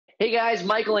Hey guys,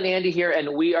 Michael and Andy here,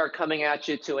 and we are coming at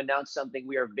you to announce something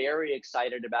we are very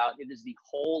excited about. It is the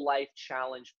Whole Life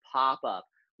Challenge pop-up.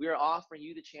 We are offering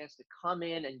you the chance to come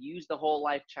in and use the Whole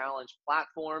Life Challenge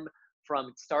platform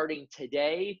from starting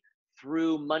today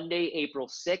through Monday, April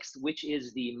 6th, which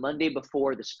is the Monday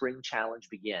before the Spring Challenge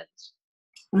begins.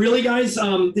 Really, guys,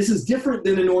 this is different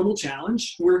than a normal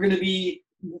challenge.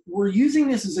 We're using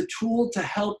this as a tool to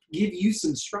help give you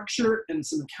some structure and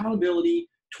some accountability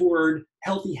toward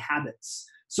healthy habits.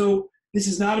 So this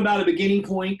is not about a beginning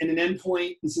point and an end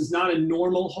point. This is not a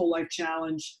normal whole life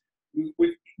challenge.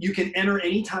 You can enter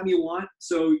anytime you want.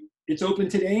 So it's open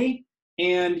today,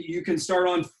 and you can start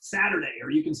on Saturday, or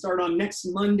you can start on next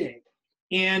Monday.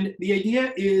 And the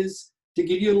idea is to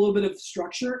give you a little bit of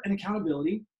structure and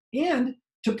accountability, and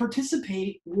to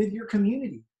participate with your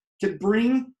community, to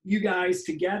bring you guys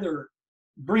together,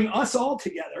 bring us all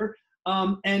together,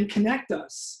 and connect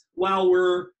us while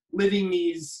we're living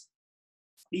these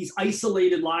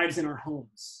isolated lives in our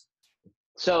homes.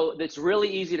 So it's really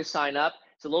easy to sign up.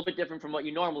 It's a little bit different from what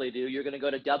you normally do. You're going to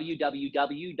go to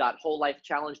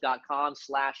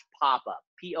www.wholelifechallenge.com/popup,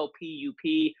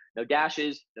 P-O-P-U-P, no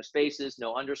dashes, no spaces,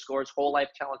 no underscores,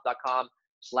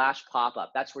 wholelifechallenge.com/popup.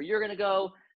 That's where you're going to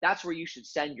go. That's where you should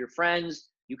send your friends.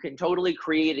 You can totally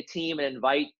create a team and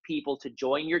invite people to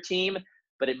join your team,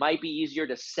 but it might be easier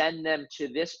to send them to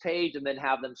this page and then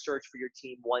have them search for your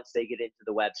team once they get into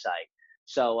the website.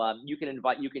 So you can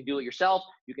do it yourself.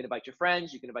 You can invite your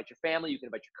friends. You can invite your family. You can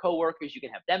invite your coworkers. You can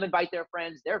have them invite their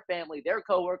friends, their family, their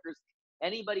coworkers,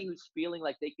 anybody who's feeling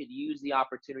like they could use the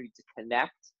opportunity to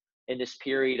connect in this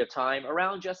period of time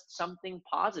around just something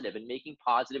positive and making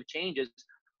positive changes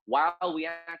while we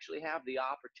actually have the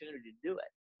opportunity to do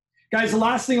it. Guys, the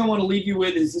last thing I want to leave you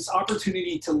with is this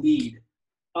opportunity to lead.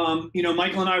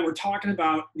 Michael and I were talking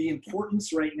about the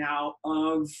importance right now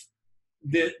of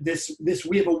this.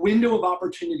 We have a window of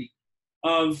opportunity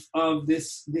of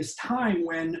this time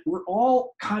when we're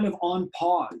all kind of on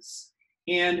pause,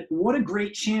 and what a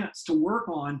great chance to work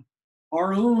on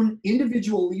our own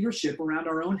individual leadership around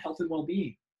our own health and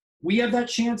well-being. We have that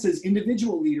chance as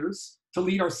individual leaders to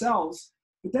lead ourselves,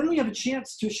 but then we have a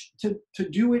chance to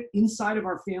do it inside of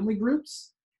our family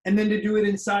groups, and then to do it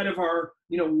inside of our,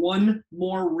 one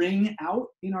more ring out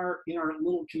in our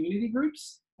little community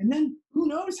groups. And then who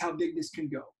knows how big this can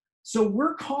go. So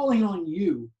we're calling on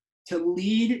you to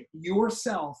lead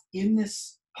yourself in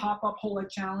this pop-up Whole Life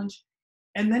Challenge,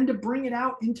 and then to bring it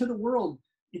out into the world.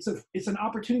 It's an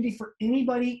opportunity for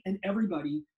anybody and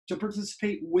everybody to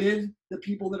participate with the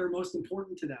people that are most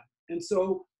important to them. And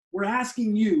so we're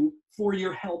asking you for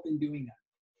your help in doing that.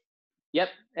 Yep.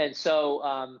 And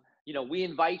so, we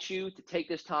invite you to take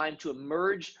this time to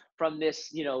emerge from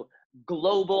this,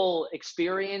 global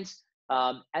experience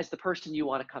as the person you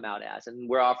want to come out as. And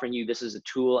we're offering you this as a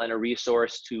tool and a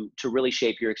resource to really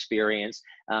shape your experience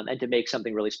and to make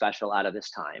something really special out of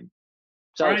this time.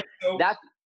 So, right,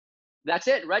 that's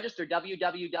it. Register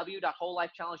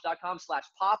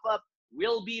www.wholelifechallenge.com/popup.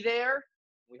 We'll be there.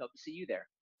 We hope to see you there.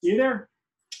 See you there.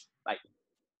 Bye.